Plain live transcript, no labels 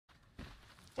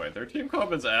Wait, their team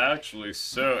comp is actually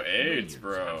so AIDS,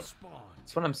 bro. That's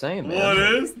what I'm saying, man. What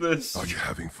is this? Are you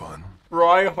having fun?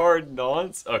 Try-hard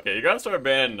nonsense? Okay, you gotta start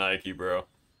banning Nike, bro.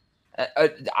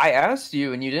 I asked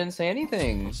you and you didn't say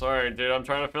anything. I'm sorry, dude. I'm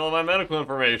trying to fill in my medical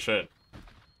information.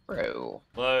 Bro.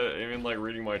 Not even like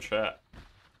reading my chat.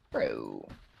 Bro.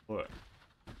 What?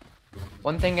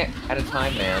 One thing at a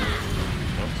time, man.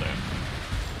 What I'm saying.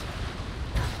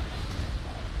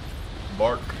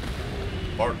 Bark.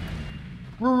 Bark.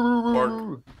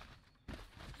 Bark.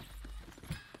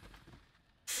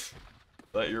 Is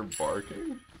that you're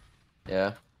barking?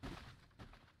 Yeah.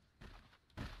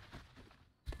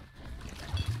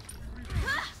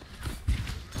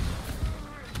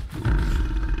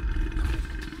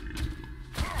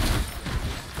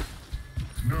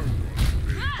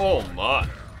 Oh my.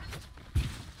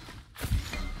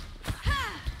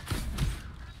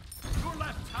 Your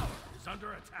left tower is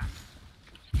under attack.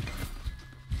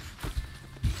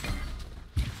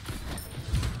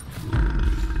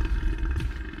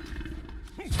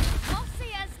 Bossy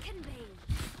as can be.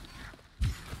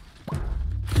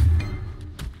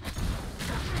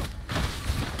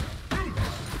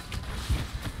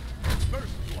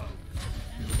 First blow.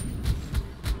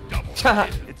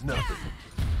 It's nothing.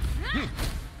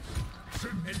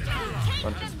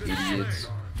 Bunch of idiots.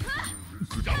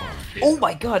 Oh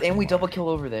my god, and we double kill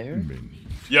over there?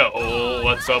 Yo, oh,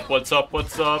 what's up, what's up,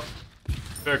 what's up?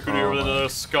 BaRRaCCuDDa here with another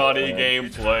Skadi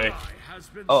gameplay.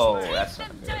 Oh, that's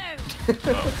not good.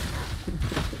 Oh.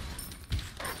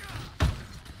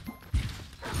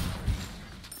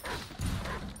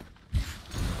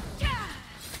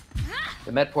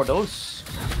 The Met por dos.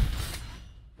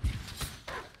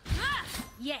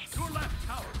 Yes. Your left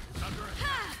tower is under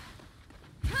attack.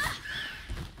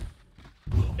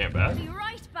 Can't back. Be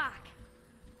right back.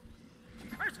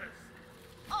 Curses.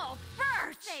 Oh,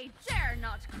 Bert! They dare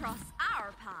not cross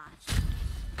our path.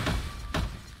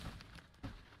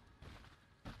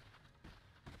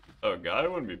 Oh, guy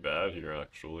wouldn't be bad here,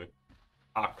 actually.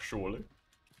 Actually.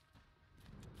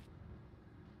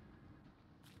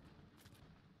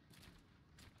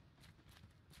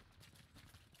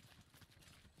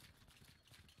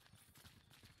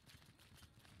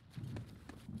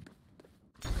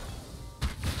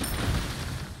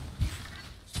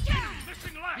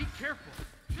 Missing left. Be careful.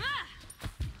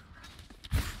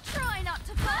 Try not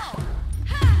to fall.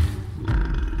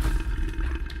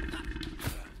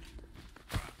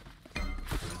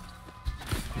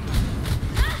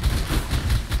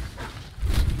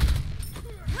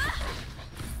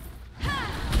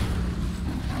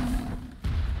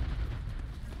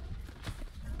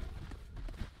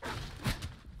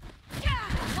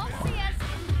 Bossy as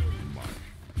can be.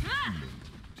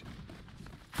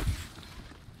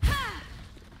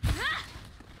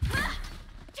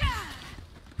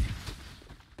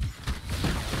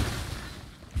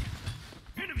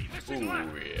 Enemy missing Ooh, left.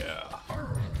 yeah.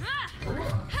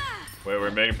 Wait,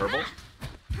 we're making purple?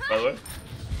 By the way?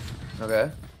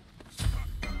 Okay.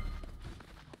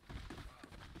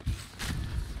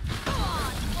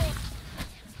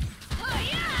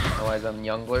 Otherwise, I'm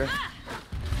Youngler.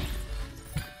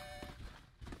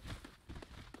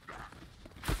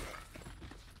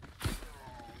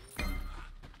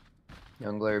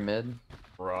 Youngler mid.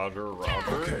 Roger,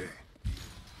 Roger. Okay.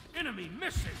 Enemy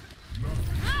missing.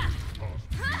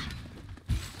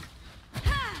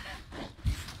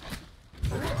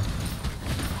 Try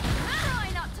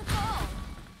not to fall.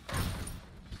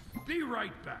 Be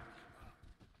right back.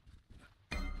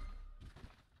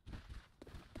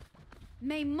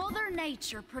 May Mother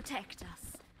Nature protect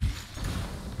us.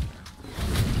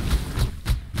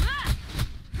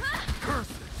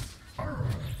 Curses.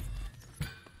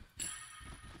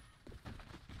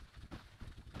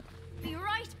 Be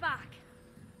right back.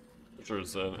 Sure,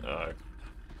 then,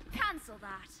 Cancel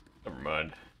that. never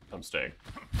mind. I'm staying.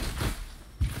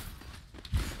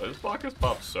 Oh, this block has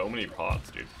popped so many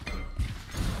pots, dude.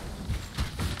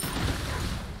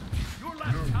 Your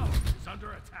left tower is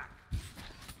under attack.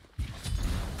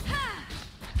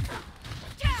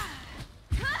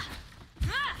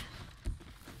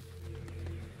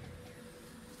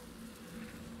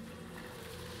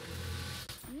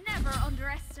 Never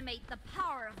underestimate the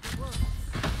power of the wolves.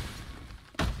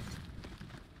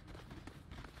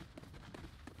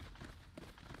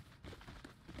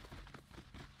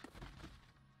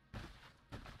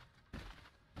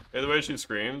 Hey, the way she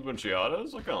screams when she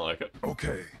autos, I kinda like it.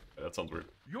 Okay. Yeah, that sounds weird.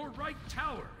 Your right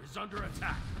tower is under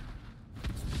attack.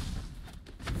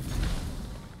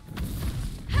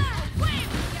 On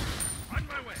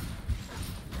my way.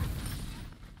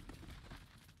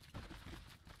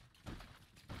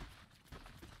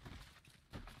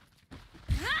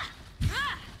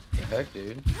 heck,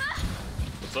 dude?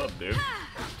 What's up, dude?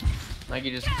 Like,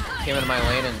 he just came into my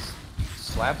lane and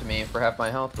slapped me for half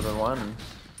my health with a one.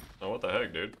 Oh, what the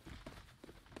heck, dude?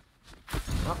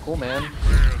 Not cool, man.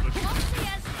 Bossy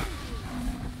as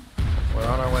We're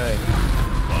on our way.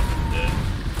 Fucking dead.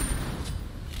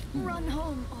 Run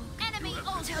home. Enemy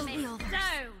ultimate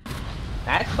down.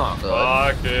 That's not good.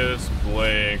 Fuck is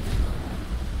Blink.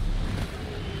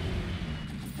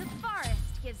 The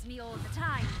forest gives me all the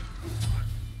time.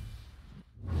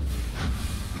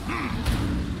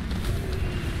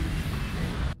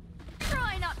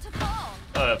 Try not to fall.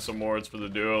 I have some words for the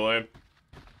duo lane.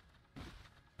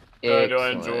 Do I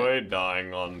Excellent. enjoy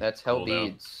dying on That's hell cooldown?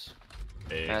 beads.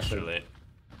 Excellent.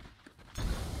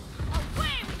 Away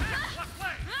we go. Left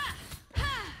lane.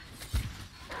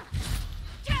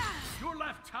 Your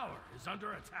left tower is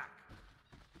under attack.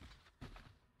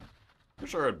 I'm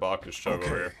sure I heard Bacchus chug over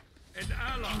here. An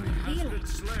ally has been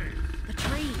slain. The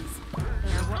trees.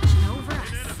 They're watching over An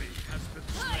us. enemy has been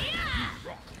slain. You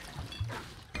rock.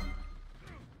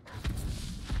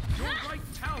 Your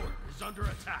right tower is under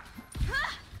attack.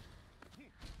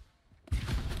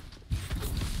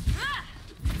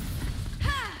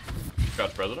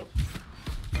 Scotch president.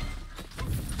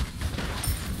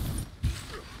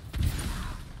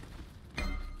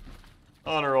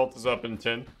 Honor ult is up in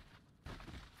 10.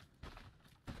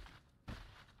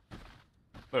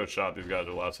 No shot, these guys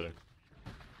are last hitting.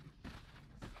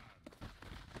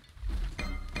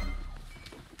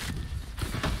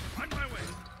 On my way.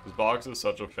 This box is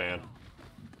such a fan.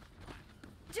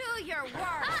 Do your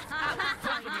worst.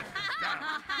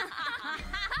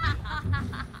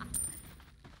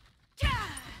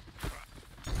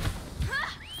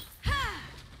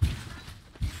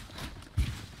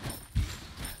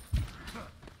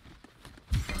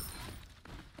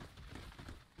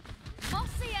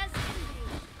 Bossy as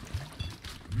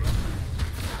envy.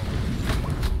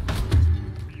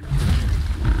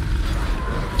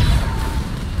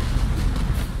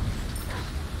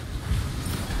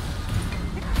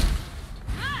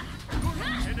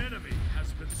 An enemy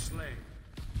has been slain.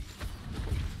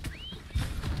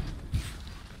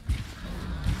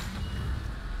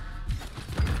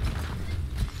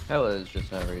 Hella is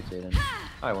just not irritating.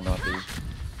 I will not be.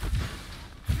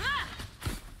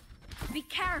 Be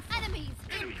careful. Enemies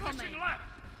Enemy incoming. missing left.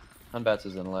 Unbats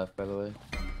is in left, by the way.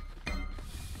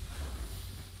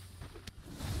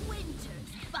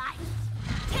 Winter's fight.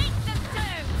 Take them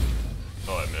down.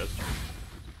 Oh, I missed.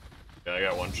 Yeah, I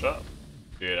got one shot.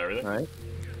 You get everything? Alright.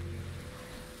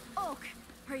 Oak,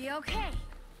 are you okay?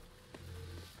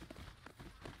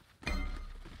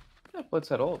 Yeah, Blitz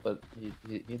had ult, but he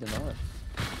did not.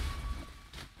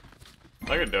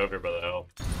 I could dove here by the hell.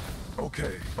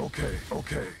 Okay, okay,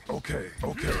 okay, okay,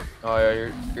 okay. Oh yeah,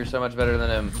 you're so much better than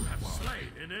him. Have slain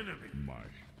an enemy.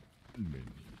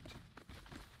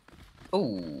 Oh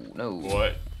no.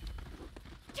 What?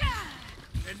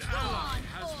 An ally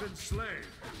has been slain.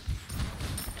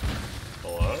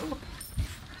 Hello?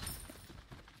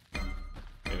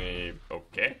 Any...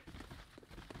 okay?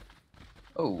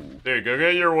 Oh. Dude, go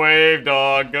get your wave,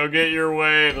 dog. Go get your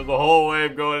wave. There's a whole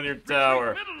wave going in your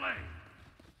tower. Middle lane.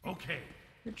 Okay.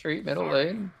 Retreat middle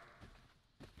lane.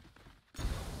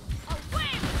 Away.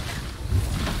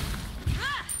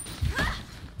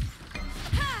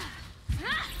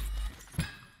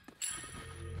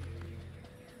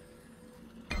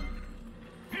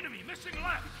 Enemy missing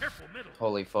left. Careful middle.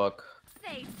 Holy fuck.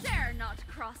 They dare not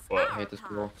cross What? our I hate this path.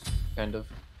 pool. Kind of.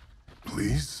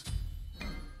 Please?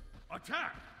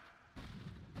 Attack.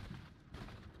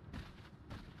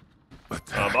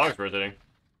 Attack. Box rotating.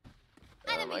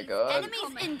 Oh my god.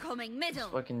 Enemies incoming middle.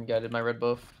 Fucking guided my red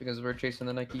buff because we're chasing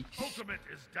the Nike. Ultimate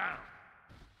is down.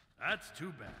 That's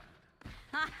too bad.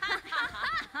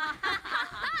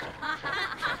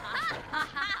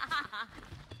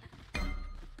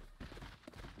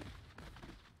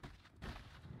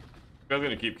 You guys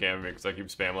gonna keep camming me because I keep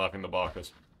spam laughing the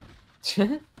Bacchus.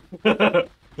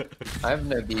 I have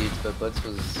no beads, but Blitz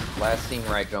was last seen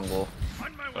right jungle.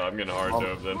 On my way. I'm getting a hard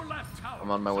dove then. Your left tower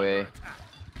I'm on my is way. under attack.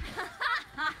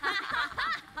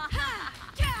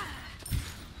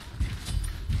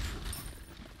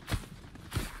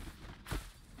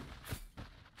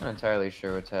 I'm not entirely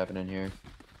sure what's happening here.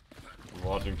 I'm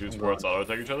watching two sports auto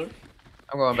attack each other.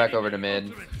 I'm going back over to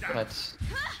mid. That's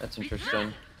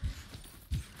interesting.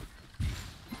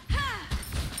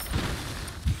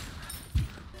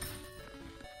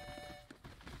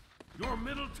 Your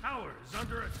middle tower is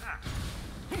under attack.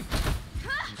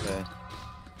 Okay.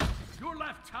 Your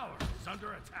left tower is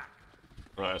under attack.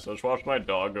 Alright, so let's watch my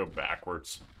dog go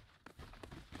backwards.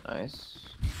 Nice.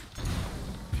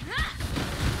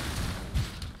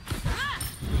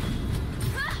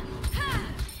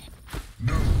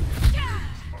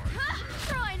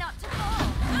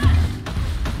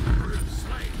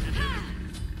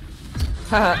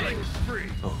 Killing spree.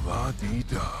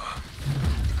 La-dee-da.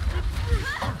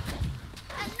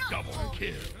 And not Double all.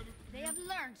 kill. They have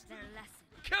learned their lesson.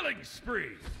 Killing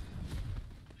spree.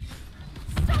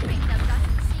 Stopping them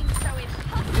doesn't seem so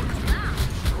impossible now.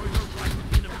 Destroy the right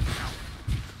enemy tower.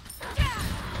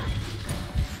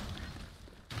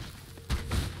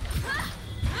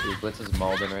 Dude, Blitz is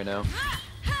mauled right now.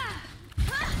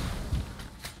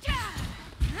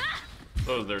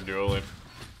 So they're dueling.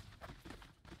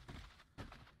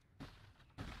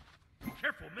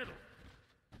 Careful middle.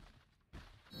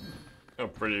 I'm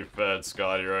pretty fed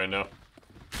Skadi right now.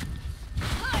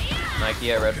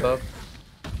 Nike at red buff.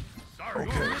 Sorry,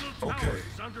 Okay, your middle tower okay.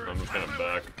 is under I'm just attack. gonna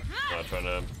back. Not trying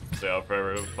to stay out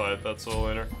forever to fight that soul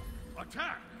laner.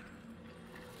 Attack.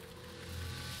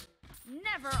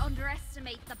 Never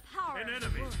underestimate the power An of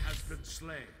enemy words. has been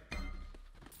slain.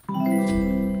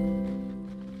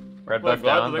 Red Well, buff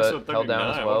glad down, the next but held down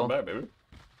as 39. well. Welcome back, baby.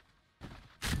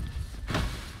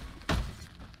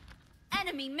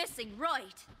 Enemy missing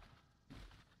right.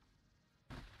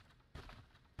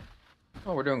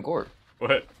 Oh, we're doing Gorp.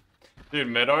 What? Dude,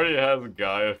 mid already has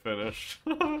Gaia finished.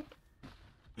 Dang,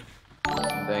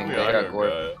 they Yeah, I got got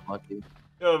Gorp. Gaia. Lucky.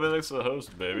 Yo, I've been next to the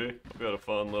host, baby. Hope you had a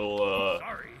fun little,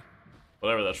 Sorry.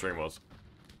 whatever that stream was.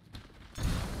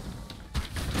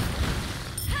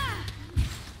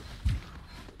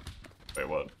 Wait,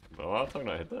 what? Oh, how did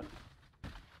I hit that?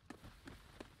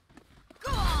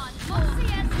 Go on,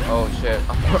 Moses. Oh shit.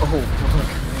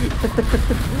 Oh,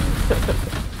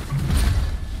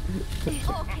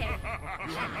 Okay.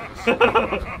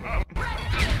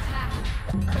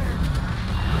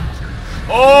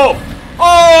 Oh! Oh!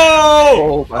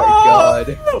 oh my god.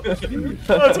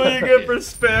 That's what you get for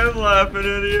spam laughing,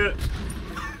 idiot.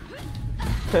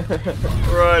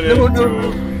 Right No, into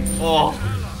no. him. Oh.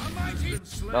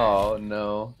 Oh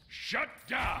no. Shut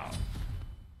down.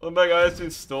 Look back,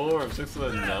 IC Storm, 6 of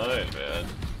the 9, man.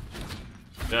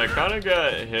 Yeah, I kind of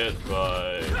got hit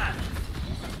by.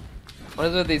 What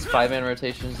is it with these 5-man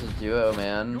rotations as duo,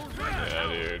 man?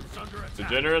 Yeah, dude.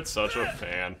 Degenerate's such a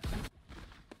fan.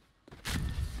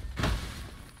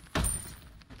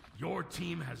 Your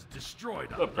team has destroyed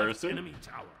The a left person? enemy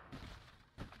tower.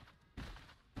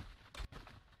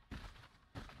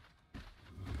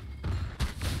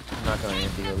 I'm not going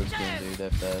to deal this game, dude,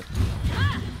 that fast.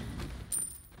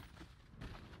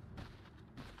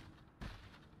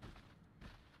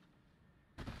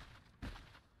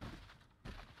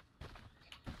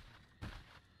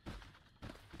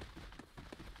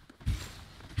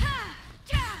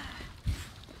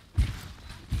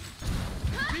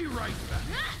 Be right back.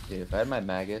 Dude, if I had my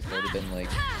Magus, I would have been like,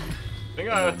 I think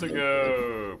I have to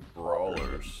go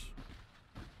Brawlers.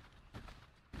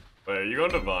 Wait, are you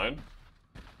going Divine?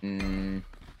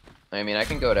 I mean, I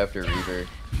can go it after Reaver.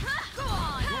 Go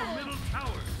on. Your middle tower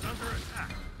is under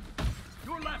attack.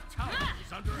 Your left tower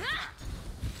is under attack.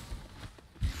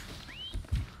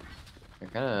 They're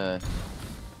kinda...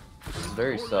 It's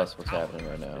very Your sus left what's tower happening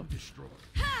right has now. been destroyed.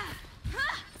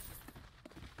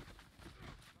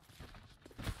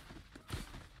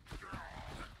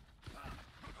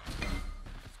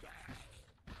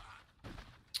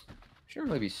 Shouldn't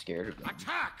really be scared of them.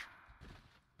 Attack!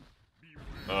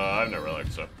 I've never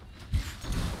liked so.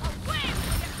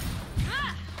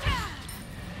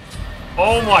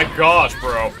 Oh my gosh,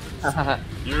 bro.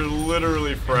 You're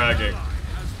literally fragging.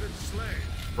 Has been slain.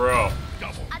 Bro.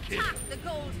 Double kill. Attack the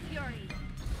gold fury.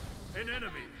 An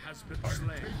enemy has been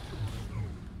slain.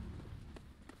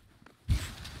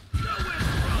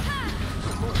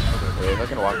 Wait, if I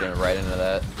can walk in right into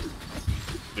that.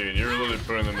 Dude, you're literally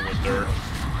putting them in the dirt.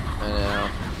 I know.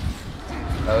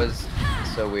 That was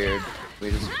so weird.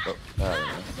 We just... Oh, I don't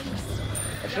know.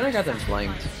 I shouldn't have got them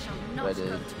flanked, but I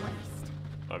did.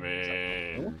 I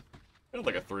mean, you had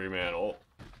like a 3-man ult.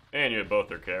 And you had both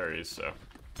their carries, so.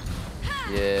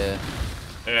 Yeah.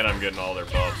 And I'm getting all their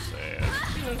buffs, and.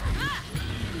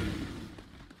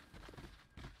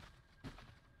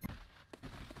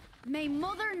 May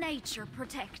Mother Nature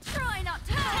protect. Try not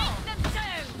to take them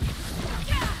down.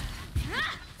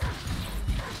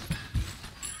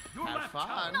 Your left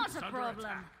tower Not is a under problem.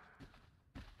 attack.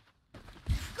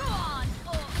 Go on.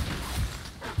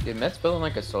 Dude, Met's building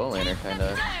like a soul laner,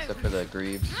 kinda. Except for the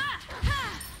Greaves.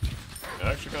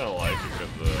 I actually kind of like it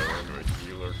because we're into a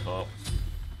healer comp.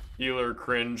 Healer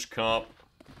cringe comp.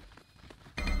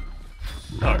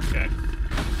 Okay.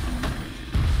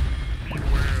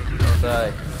 Don't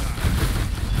die.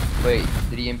 Wait,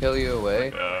 did he impale you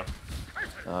away? Yeah,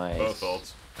 Nice. both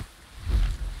ults.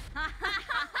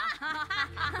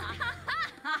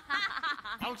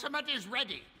 Ultimate is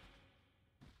ready.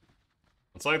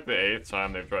 It's like the 8th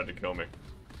time they've tried to kill me.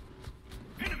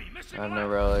 missing I have no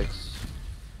left. relics.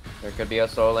 There could be a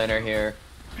soul laner here.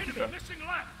 Enemy missing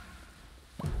left.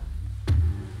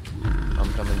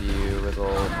 I'm coming to you with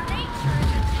ult.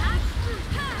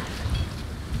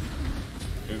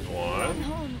 He's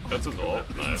one. That's his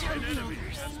ult. Nice. An enemy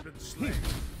has been slain.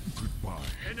 Goodbye.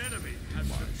 An enemy has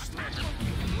been slain.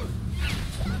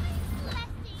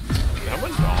 How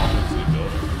much damage is he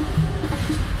doing?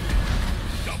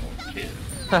 Double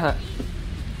kill.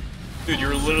 Dude,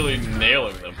 you're literally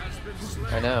nailing them. Has been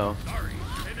slain. I know. Sorry.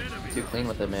 An enemy. Too clean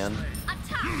with it, man.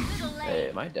 Attack middle lane. Hey,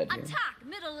 am I dead here? Attack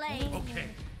middle lane. Okay.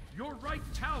 Your right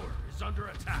tower is under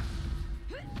attack.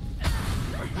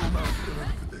 I will not get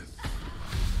ready for this.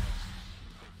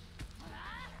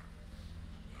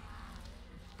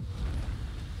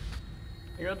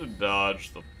 You got to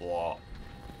dodge the flop.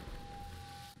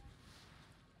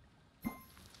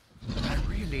 I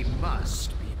really must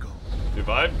be going. If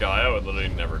I had Gaia, I would literally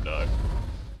never die.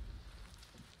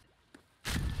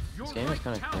 Your This game is right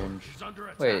kind of tower cringe. is under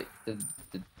attack. Wait,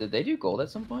 did they do gold at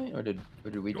some point, or did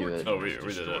we do Your it? Oh, we did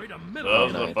it. That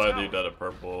was the fight that you died at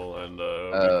purple, and we Oh,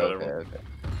 cut okay, everyone. okay.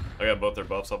 I got both their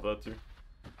buffs off that too.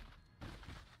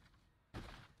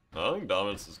 I think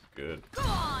dominance is good. Go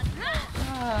on.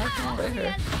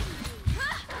 Later.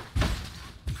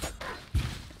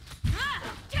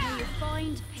 May you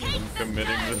find peace. I'm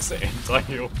committing this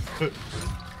anti-heal.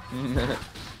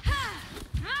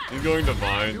 He's going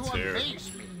divine too.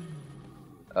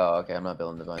 Oh, okay, I'm not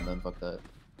building divine then. Fuck that.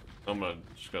 I'm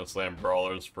just gonna slam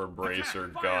brawlers for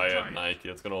Bracer, Guy at Nike.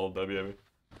 It's gonna hold W. I mean.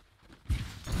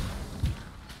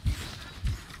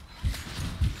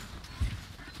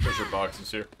 Pressure box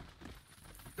is here.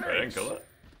 I didn't kill it.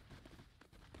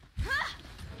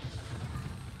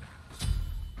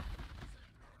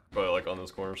 Probably like on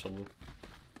this corner or something.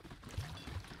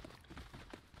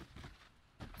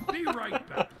 Be right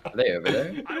back. Are they over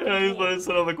there? Yeah, he's like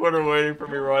sitting on the corner waiting for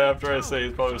me right after I say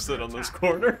he's probably sitting on this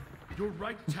corner. Your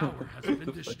right tower has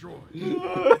been destroyed.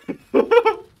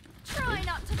 Try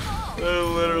not to fall. They're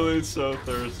literally so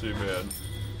thirsty, man.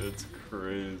 It's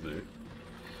crazy.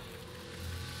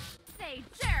 They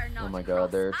dare not Oh my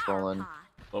god, they're cross our trolling. path.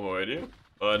 I'm away to you.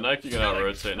 Nike can out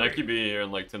rotate. Nike be here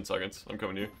in like 10 seconds. I'm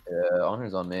coming to you. Yeah,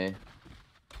 Honor's on me.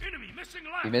 Enemy missing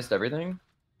He left. missed everything?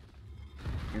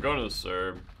 I'm going to the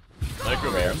serve. Nike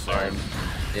over Yeah, here, I'm serve.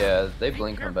 fine. Yeah, they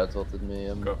blink combat ulted me.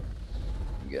 I'm Go.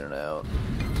 getting out.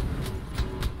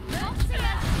 Don't see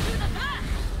us to the back.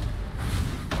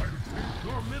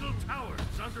 Your middle tower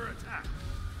is under attack.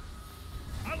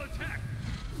 I'll attack.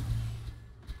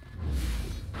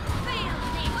 Feel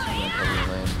I'm the in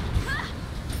the lane.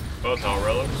 Both Hell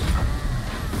Relics.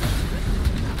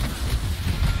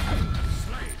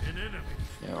 Slain an enemy.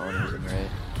 Yeah, Honor's in right.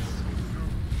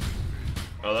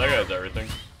 Oh, that guy's everything.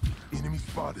 Enemy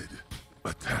spotted.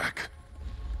 Attack.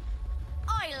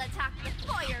 I'll attack the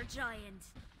fire giant.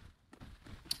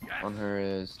 On her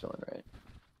is still in right.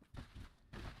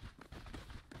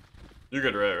 You're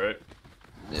good, right?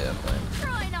 Yeah, I'm fine.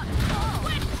 Try not to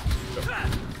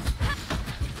fall.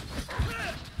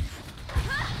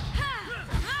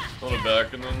 Hold it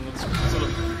back and then let's set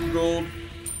up gold.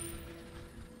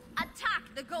 Attack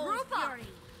the gold fury.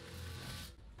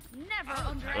 Never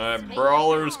underestimate. Alright, the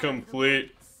brawler's power of the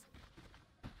complete.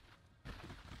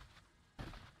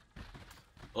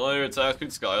 Well, your attack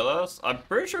speed Sky last? I'm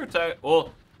pretty sure attack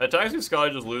speed Sky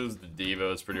just loses the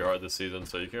Diva. It's pretty hard this season,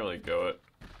 so you can't really go it.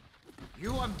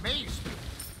 You amaze me.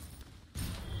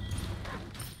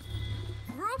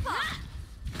 Group up.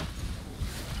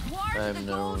 War I to have the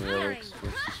no gold fury. relics.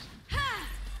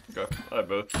 Okay, I have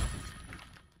both.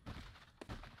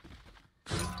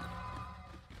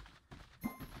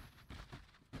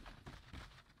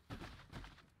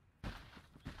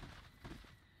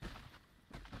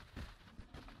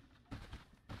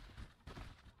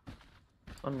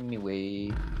 On me way.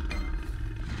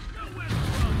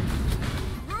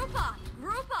 Group up.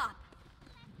 Group up.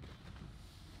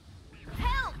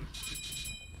 Help.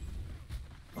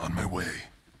 On my way.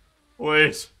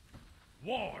 Wait.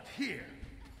 Ward here.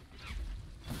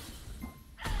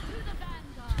 To the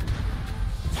vanguard.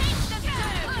 Take them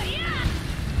down. Oh, yeah.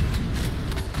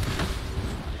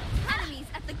 Enemies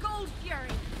at the gold fury.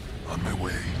 On my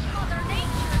way. Mother Nature.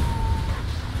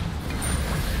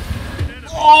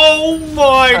 Oh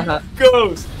my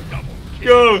Ghost!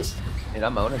 Ghost! Dude,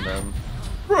 I'm owning them.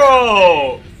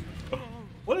 Bro!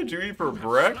 What did you eat for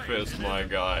breakfast, my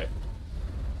guy?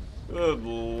 Good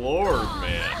lord,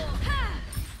 man.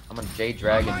 I'm a J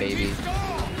Dragon, baby.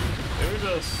 Maybe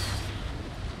just...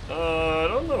 I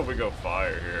don't know if we go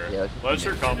fire here. Yeah, Unless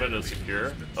your combat is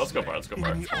secure. Let's go fire, let's go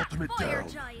fire. Enemy ultimate Fire down.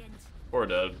 giant. Or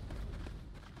dead.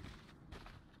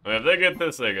 I mean, if they get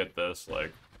this, they get this.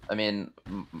 Like, I mean,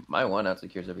 my one out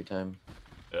secures every time.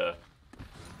 yeah.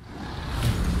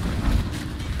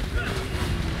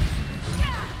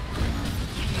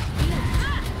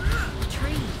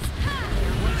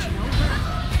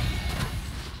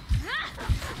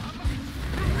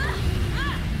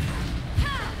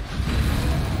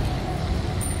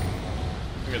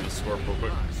 Get the score real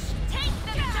quick.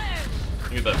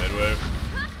 Get that mid wave.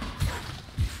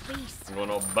 I'm going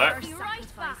all back.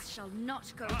 Sacrifice shall not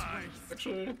go to waste.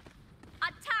 Actually,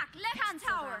 Attack left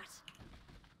tower.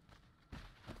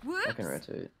 I can Whoops.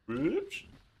 rotate. whoops.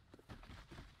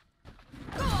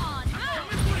 Go on.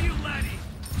 Coming for you, laddie.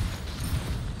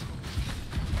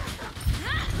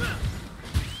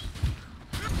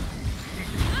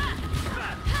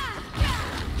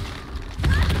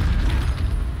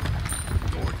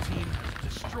 Your team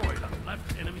has destroyed a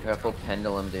left enemy. Careful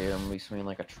pendulum, dude. I'm gonna be swinging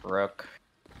like a truck.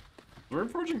 Does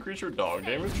Reforge increase your dog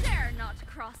damage? Dare not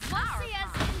cross our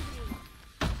path.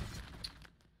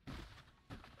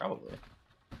 Probably.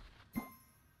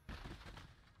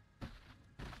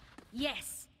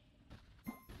 Yes.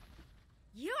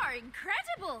 You are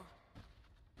incredible.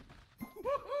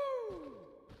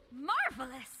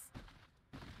 Marvelous.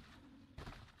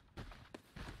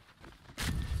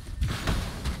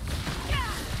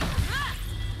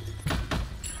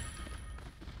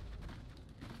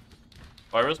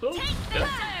 Hi-Rez build?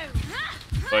 Yeah.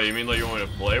 But you mean like you want me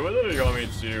to play with it, or you want me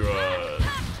to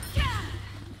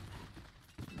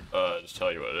just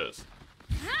tell you what it is?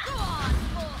 Go on.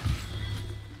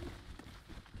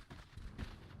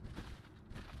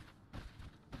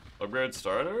 Upgrade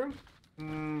starter?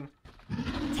 Hmm.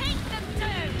 Take them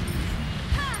down.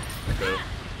 Okay.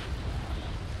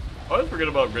 I always forget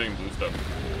about upgrading blue stuff.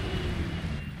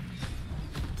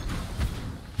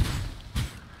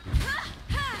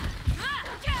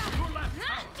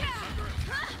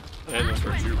 And this for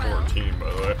 214, by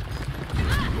the way.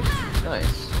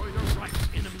 Nice. Destroy the right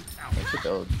enemy tower. Nice to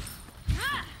build.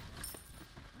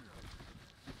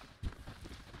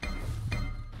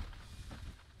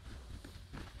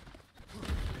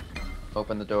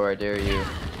 Open the door, I dare you.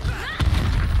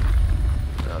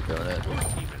 Not doing it. Your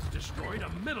team has destroyed a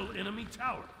middle enemy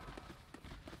tower.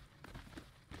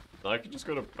 I could just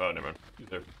go to. Oh, never mind. He's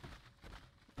there.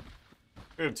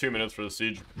 We have 2 minutes for the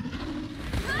siege.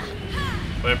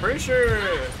 But I'm pretty sure.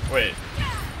 Wait.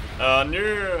 On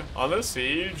this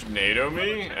siege, NATO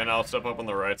me, and I'll step up on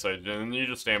the right side, and then you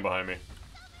just stand behind me.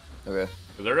 Okay.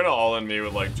 'Cause they're gonna all in me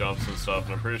with like jumps and stuff,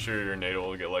 and I'm pretty sure your NATO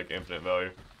will get like infinite value.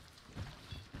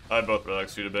 I have both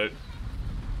BaRRaCCuDDa bait.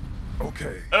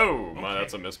 Okay. Oh, my,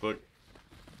 that's a misclick.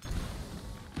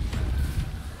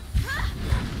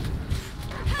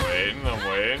 I'm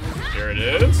waiting. Here it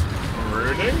is. I'm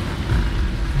rooting.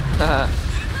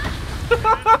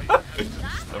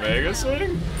 Omega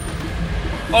swing.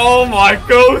 Oh my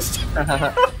Gh0st!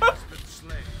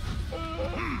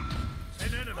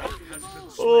 An enemy has been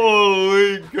slain.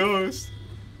 Holy Gh0st!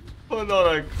 Put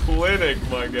on a clinic,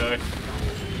 my guy.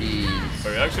 Jeez. Are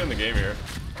we actually in the game here?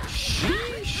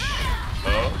 Sheesh.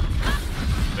 Oh,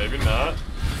 maybe not.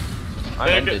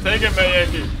 I'm Take it, ended.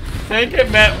 Metyankey. Take it,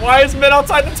 Met. Why is Met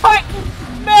outside the Titan?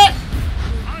 Met!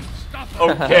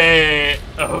 Unstoppable. Okay,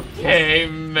 okay,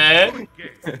 Met.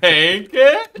 Take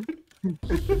it.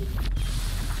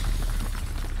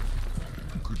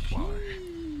 Goodbye.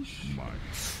 My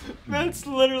Met's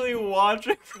literally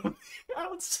watching from the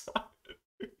outside.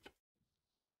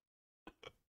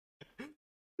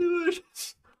 Dude,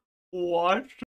 just watched